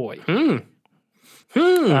Playboy.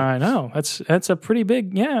 I know. That's a pretty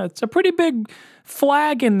big, it's a pretty big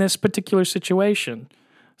flag in this particular situation.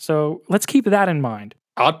 So let's keep that in mind.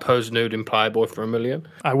 I'd pose nude in Playboy for $1 million.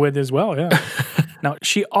 I would as well, yeah. Now,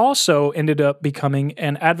 she also ended up becoming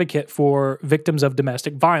an advocate for victims of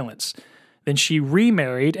domestic violence. Then she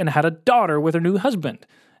remarried and had a daughter with her new husband.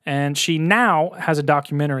 And she now has a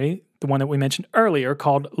documentary, the one that we mentioned earlier,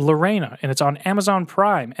 called Lorena, and it's on Amazon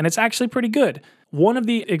Prime, and it's actually pretty good. One of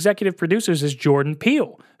the executive producers is Jordan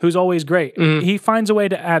Peele, who's always great. Mm-hmm. He finds a way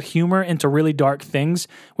to add humor into really dark things,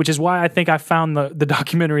 which is why I think I found the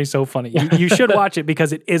documentary so funny. You should watch it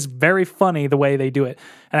because it is very funny the way they do it.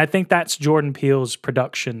 And I think that's Jordan Peele's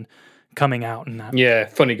production coming out in that. Yeah,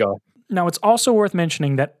 funny guy. Now, it's also worth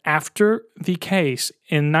mentioning that after the case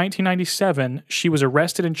in 1997, she was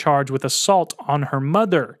arrested and charged with assault on her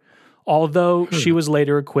mother, although she was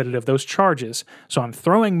later acquitted of those charges. So I'm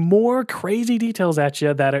throwing more crazy details at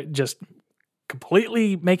you that are just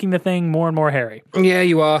completely making the thing more and more hairy. Yeah,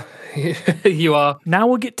 you are. You are. Now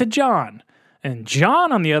we'll get to John. And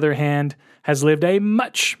John, on the other hand, has lived a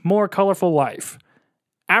much more colorful life.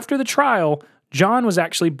 After the trial, John was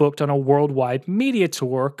actually booked on a worldwide media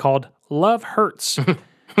tour called Love Hurts.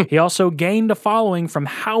 He also gained a following from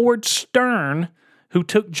Howard Stern, who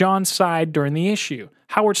took John's side during the issue.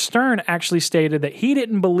 Howard Stern actually stated that he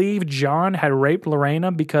didn't believe John had raped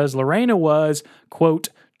Lorena because Lorena was, quote,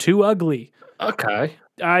 too ugly. Okay.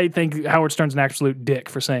 I think Howard Stern's an absolute dick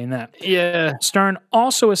for saying that. Yeah. Stern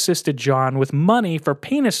also assisted John with money for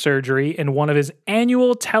penis surgery in one of his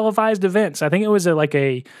annual televised events. I think it was like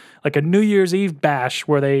a New Year's Eve bash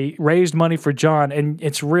where they raised money for John, and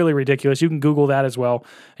it's really ridiculous. You can Google that as well,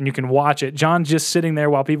 and you can watch it. John's just sitting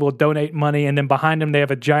there while people donate money, and then behind him they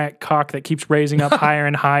have a giant cock that keeps raising up higher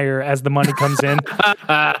and higher as the money comes in.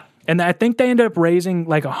 And I think they ended up raising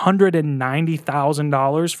like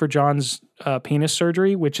 $190,000 for John's penis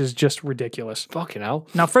surgery, which is just ridiculous. Fucking hell.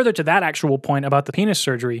 Now, further to that actual point about the penis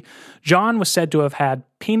surgery, John was said to have had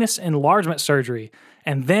penis enlargement surgery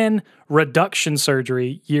and then reduction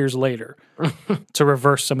surgery years later to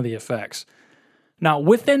reverse some of the effects. Now,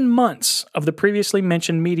 within months of the previously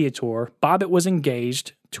mentioned media tour, Bobbitt was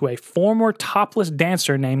engaged to a former topless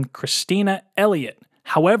dancer named Christina Elliott.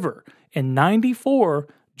 However, in '94,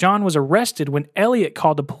 John was arrested when Elliott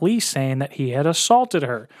called the police saying that he had assaulted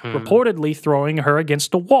her, reportedly throwing her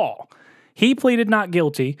against a wall. He pleaded not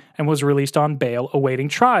guilty and was released on bail awaiting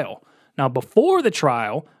trial. Now, before the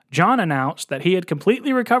trial, John announced that he had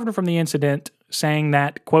completely recovered from the incident, saying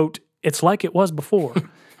that, quote, it's like it was before.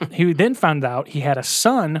 He then found out he had a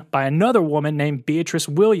son by another woman named Beatrice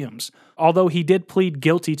Williams, although he did plead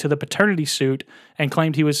guilty to the paternity suit and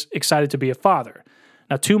claimed he was excited to be a father.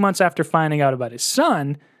 Now, 2 months after finding out about his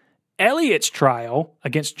son, Elliott's trial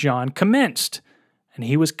against John commenced, and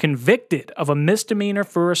he was convicted of a misdemeanor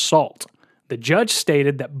for assault. The judge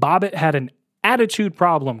stated that Bobbitt had an attitude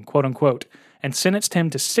problem, quote unquote, and sentenced him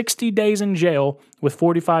to 60 days in jail with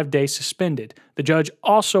 45 days suspended. The judge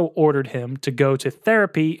also ordered him to go to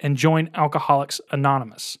therapy and join Alcoholics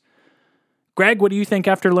Anonymous. Greg, what do you think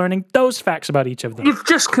after learning those facts about each of them? You've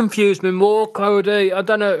just confused me more, Cody. I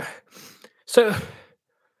don't know. So,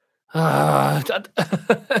 I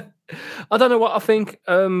don't know what I think.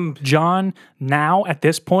 John, now at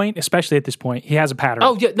this point, especially at this point, he has a pattern.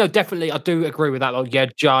 Oh, yeah, no, definitely. I do agree with that. Like, yeah,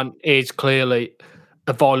 John is clearly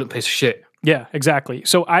a violent piece of shit. Yeah, exactly.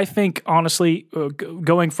 So I think, honestly,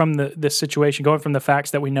 going from this situation, going from the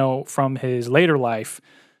facts that we know from his later life,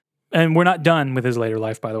 and we're not done with his later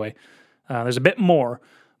life, by the way. There's a bit more.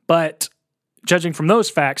 But judging from those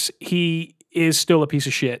facts, he is still a piece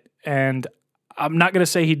of shit. And I'm not going to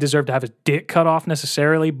say he deserved to have his dick cut off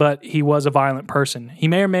necessarily, but he was a violent person. He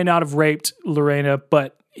may or may not have raped Lorena,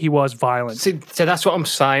 but he was violent. So that's what I'm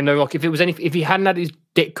saying, though. Like, if he hadn't had his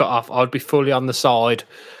dick cut off, I'd be fully on the side.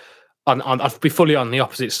 I'd be fully on the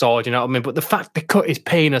opposite side, you know what I mean? But the fact they cut his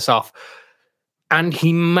penis off, and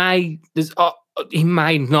he may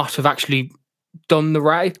not have actually done the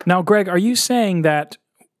rape. Now, Greg, are you saying that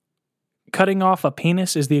cutting off a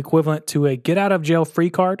penis is the equivalent to a get out of jail free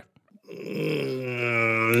card?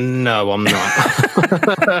 No, I'm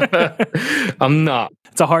not. I'm not.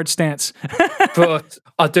 It's a hard stance. But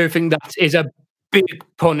I do think that is a big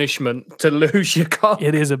punishment to lose your cock.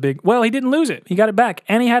 It is a big... Well, he didn't lose it. He got it back,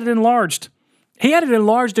 and he had it enlarged. He had it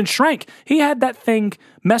enlarged and shrank. He had that thing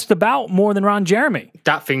messed about more than Ron Jeremy.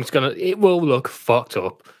 That thing's it will look fucked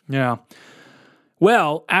up. Yeah.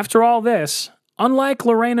 Well, after all this, unlike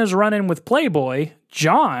Lorena's run-in with Playboy,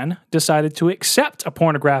 John decided to accept a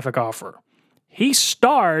pornographic offer. He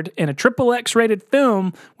starred in a XXX rated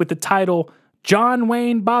film with the title John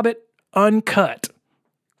Wayne Bobbitt Uncut,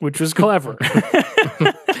 which was clever.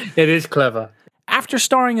 It is clever. After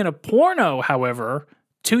starring in a porno, however,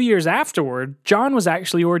 2 years afterward, John was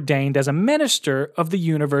actually ordained as a minister of the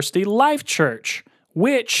University Life Church,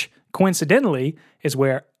 which, coincidentally, is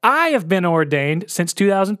where I have been ordained since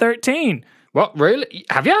 2013. What, really?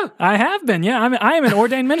 Have you? I have been, yeah. I am an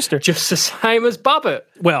ordained minister. Just the same as Bobbitt.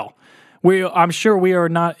 Well, I'm sure we are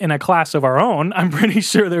not in a class of our own. I'm pretty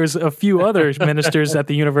sure there's a few other ministers at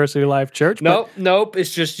the University Life Church. Nope.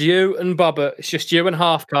 It's just you and Bobbitt. It's just you and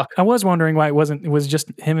Halfcock. I was wondering why it was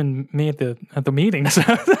just him and me at the meetings.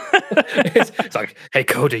 It's like, hey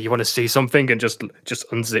Cody, you want to see something? And just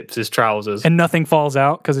unzips his trousers. And nothing falls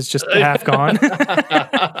out because it's just half gone.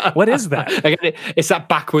 What is that? Again, it's that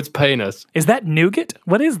backwards penis. Is that nougat?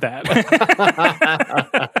 What is that?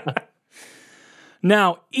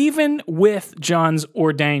 Now, even with John's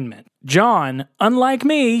ordainment, John, unlike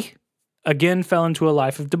me, again fell into a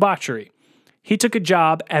life of debauchery. He took a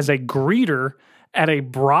job as a greeter at a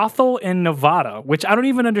brothel in Nevada, which I don't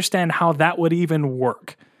even understand how that would even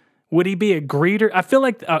work. Would he be a greeter? I feel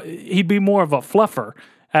like he'd be more of a fluffer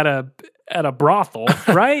at a brothel,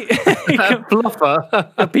 right?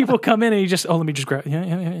 Fluffer. People come in and let me just grab, yeah,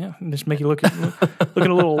 and just make you looking a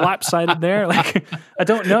little lopsided there. Like, I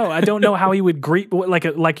don't know how he would greet like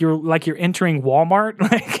you're entering Walmart.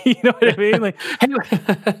 Like, you know what I mean? Like,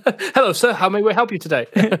 hello, sir. How may we help you today?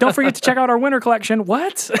 Don't forget to check out our winter collection.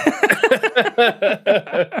 What?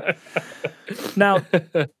 Now,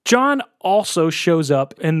 John also shows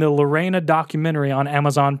up in the Lorena documentary on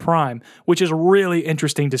Amazon Prime, which is really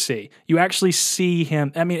interesting to see. You actually see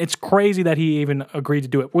him. I mean, it's crazy that he even agreed to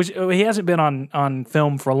do it. Which, he hasn't been on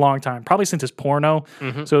film for a long time, probably since his porno,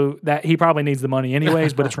 so that he probably needs the money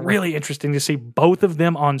anyways, but it's really interesting to see both of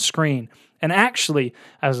them on screen. And actually,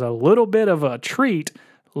 as a little bit of a treat,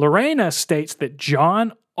 Lorena states that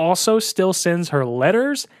John also still sends her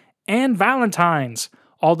letters and Valentines,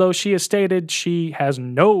 although she has stated she has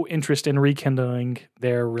no interest in rekindling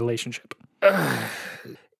their relationship.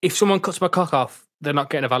 If someone cuts my cock off, they're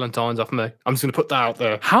not getting a Valentine's off me. I'm just going to put that out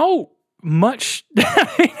there. How much,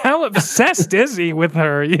 how obsessed is he with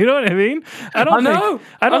her? You know what I mean? I don't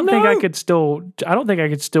think I could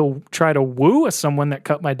still try to woo someone that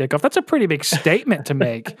cut my dick off. That's a pretty big statement to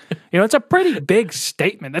make. You know, it's a pretty big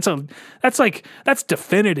statement. That's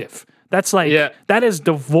definitive. That's like, that is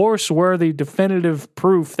divorce-worthy definitive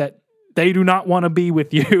proof that they do not want to be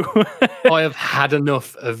with you. I have had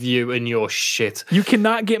enough of you and your shit. You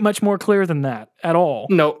cannot get much more clear than that at all.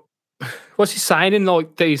 No. What's he saying in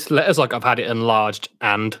like these letters? Like, I've had it enlarged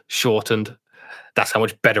and shortened. That's how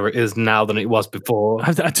much better it is now than it was before.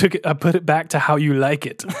 I put it back to how you like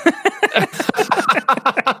it.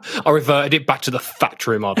 I reverted it back to the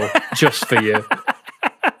factory model just for you.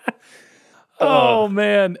 Oh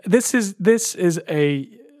man, this is a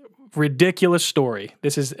ridiculous story.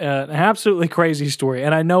 This is an absolutely crazy story.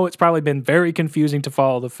 And I know it's probably been very confusing to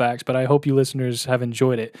follow the facts, but I hope you listeners have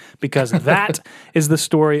enjoyed it, because that is the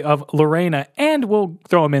story of Lorena, and we'll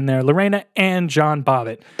throw them in there, Lorena and John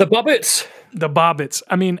Bobbitt. The Bobbitts. The Bobbitts.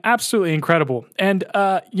 I mean, absolutely incredible. And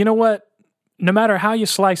you know what? No matter how you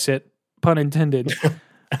slice it, pun intended,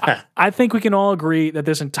 I think we can all agree that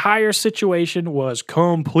this entire situation was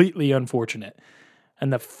completely unfortunate.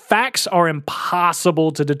 And the facts are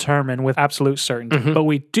impossible to determine with absolute certainty. But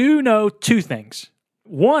we do know two things.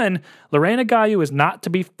 One, Lorena Gayu is not to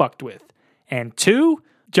be fucked with. And two,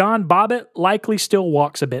 John Bobbitt likely still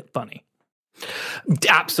walks a bit funny.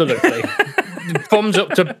 Absolutely. Thumbs up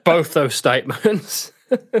to both those statements.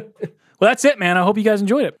 Well, that's it, man. I hope you guys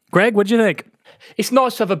enjoyed it. Greg, what'd you think? It's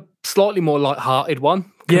nice to have a slightly more light-hearted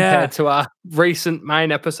one compared to our recent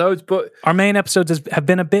main episodes, but our main episodes have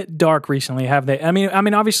been a bit dark recently, have they? I mean,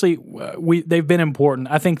 obviously, they've been important.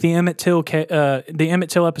 I think the Emmett Till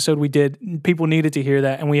episode we did, people needed to hear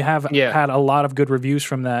that, and we have had a lot of good reviews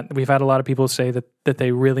from that. We've had a lot of people say that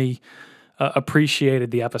they really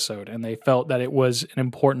appreciated the episode, and they felt that it was an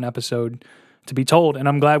important episode to be told, and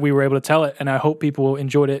I'm glad we were able to tell it, and I hope people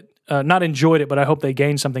enjoyed it. Not enjoyed it, but I hope they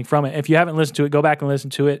gained something from it. If you haven't listened to it, go back and listen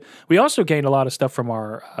to it. We also gained a lot of stuff from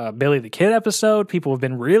our Billy the Kid episode. People have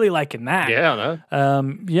been really liking that. Yeah, I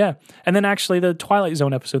know. And then actually the Twilight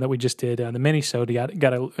Zone episode that we just did, the mini-sode,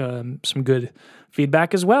 got some good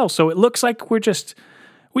feedback as well. So it looks like we just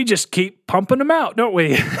keep pumping them out, don't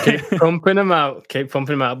we? Keep pumping them out.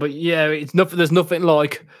 But yeah, there's nothing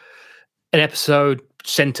like an episode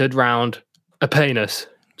centered around a penis.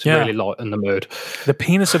 Really lighten the mood. The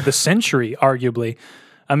penis of the century, arguably.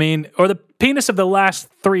 I mean, or the penis of the last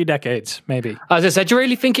 3 decades, maybe. As I said, do you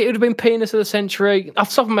really think it would have been penis of the century? Off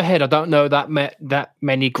the top of my head, I don't know that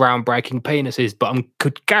many groundbreaking penises, but I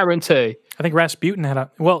could guarantee. I think Rasputin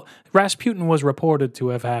Rasputin was reported to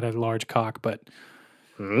have had a large cock, but...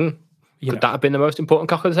 Could that have been the most important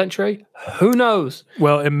cock of the century? Who knows?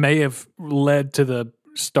 Well, it may have led to the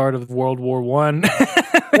start of World War I.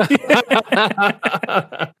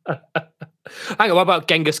 Hang on, what about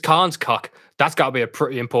Genghis Khan's cock? That's got to be a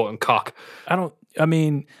pretty important cock. I don't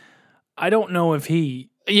know if he...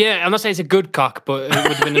 Yeah, I'm not saying it's a good cock, but it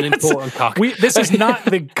would have been an important cock. This is not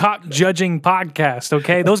the cock judging podcast,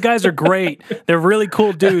 okay? Those guys are great. They're really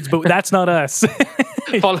cool dudes, but that's not us.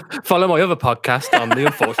 Follow my other podcast on the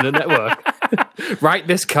Unfortunate Network. Write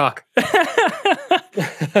this cock.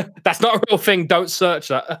 That's not a real thing. Don't search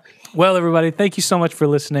that. Well, everybody, thank you so much for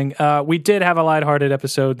listening. We did have a lighthearted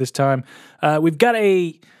episode this time. We've got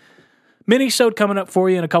a mini-sode coming up for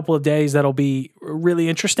you in a couple of days that'll be really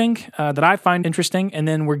interesting, that I find interesting, and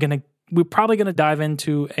then we're probably going to dive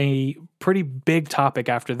into a pretty big topic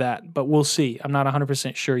after that, but we'll see. I'm not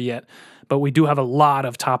 100% sure yet, but we do have a lot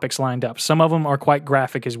of topics lined up. Some of them are quite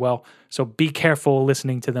graphic as well, so be careful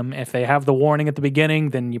listening to them. If they have the warning at the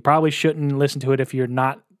beginning, then you probably shouldn't listen to it if you're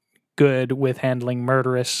not good with handling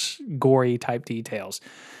murderous, gory type details.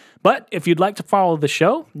 But if you'd like to follow the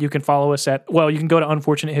show, you can follow us you can go to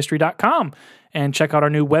unfortunatehistory.com and check out our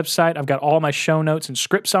new website. I've got all my show notes and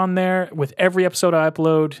scripts on there. With every episode I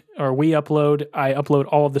upload, I upload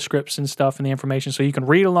all of the scripts and stuff and the information, so you can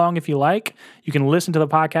read along if you like. You can listen to the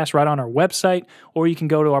podcast right on our website, or you can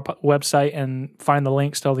go to our website and find the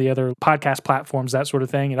links to all the other podcast platforms, that sort of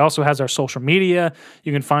thing. It also has our social media.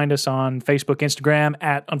 You can find us on Facebook, Instagram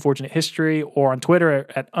at Unfortunate History, or on Twitter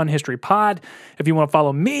at UnHistoryPod. If you want to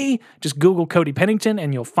follow me, just Google Cody Pennington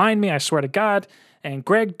and you'll find me, I swear to God. And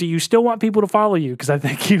Greg, do you still want people to follow you? Because I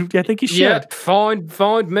think you should. Yeah,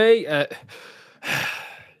 find me at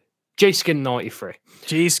GSkin93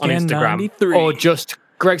 GSkin on Instagram, 93, or just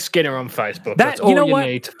Greg Skinner on Facebook. That's all you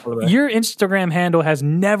need to follow me. Your Instagram handle has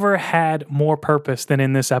never had more purpose than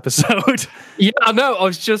in this episode. Yeah, I know. I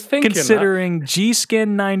was just thinking. Considering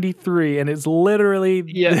GSkin93, and it's literally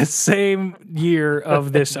the same year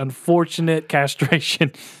of this unfortunate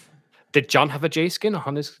castration. Did John have a G-skin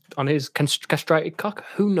on his castrated cock?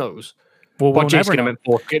 Who knows? Well, we'll never know.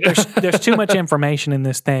 There's too much information in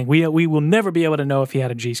this thing. We will never be able to know if he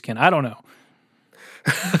had a G-skin. I don't know.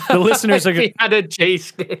 The listeners are he had a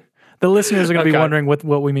G-skin. The listeners are going to be wondering what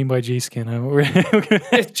we mean by G-skin.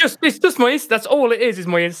 It's just my. That's all it is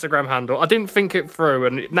my Instagram handle. I didn't think it through,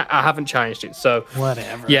 and I haven't changed it. So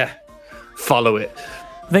whatever. Yeah, follow it.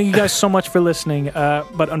 Thank you guys so much for listening.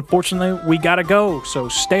 But unfortunately, we gotta go. So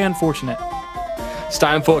stay unfortunate.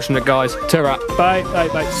 Stay unfortunate, guys. Ta-ra.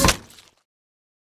 Bye.